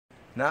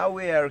Now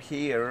we are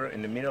here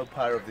in the middle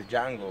part of the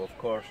jungle, of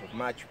course, of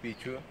Machu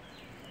Picchu,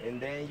 and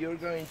then you're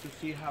going to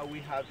see how we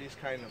have this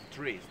kind of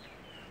trees.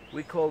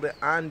 We call the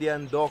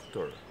Andean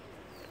doctor.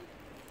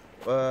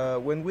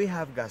 When we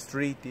have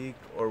gastritic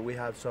or we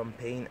have some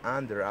pain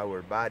under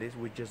our bodies,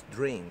 we just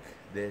drink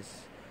the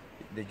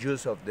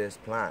juice of this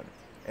plant.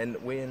 And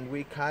when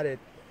we cut it,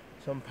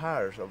 some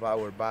parts of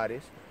our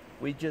bodies,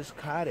 we just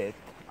cut it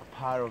a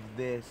part of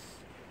this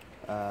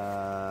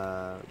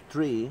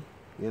tree,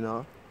 you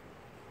know,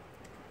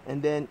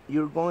 and then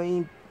you're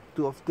going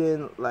to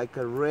obtain like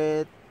a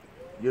red,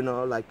 you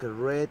know, like a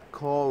red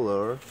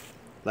color,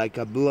 like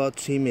a blood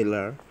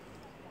similar,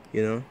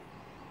 you know.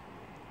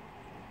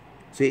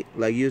 See,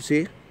 like you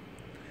see,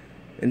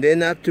 and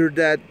then after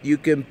that you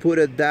can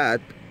put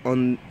that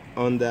on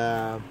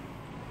the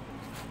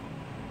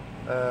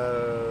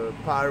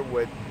part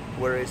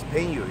where it's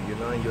pain you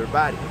know, in your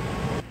body,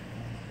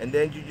 and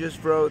then you just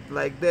throw it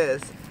like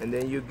this, and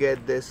then you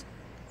get this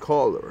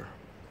color,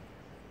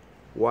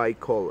 white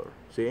color.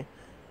 See,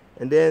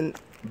 and then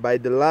by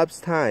the lapse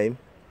time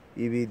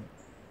it will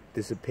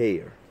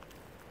disappear.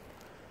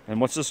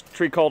 And what's this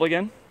tree called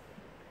again?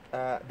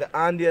 The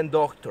Andean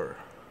doctor.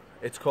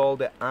 It's called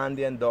the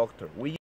Andean doctor.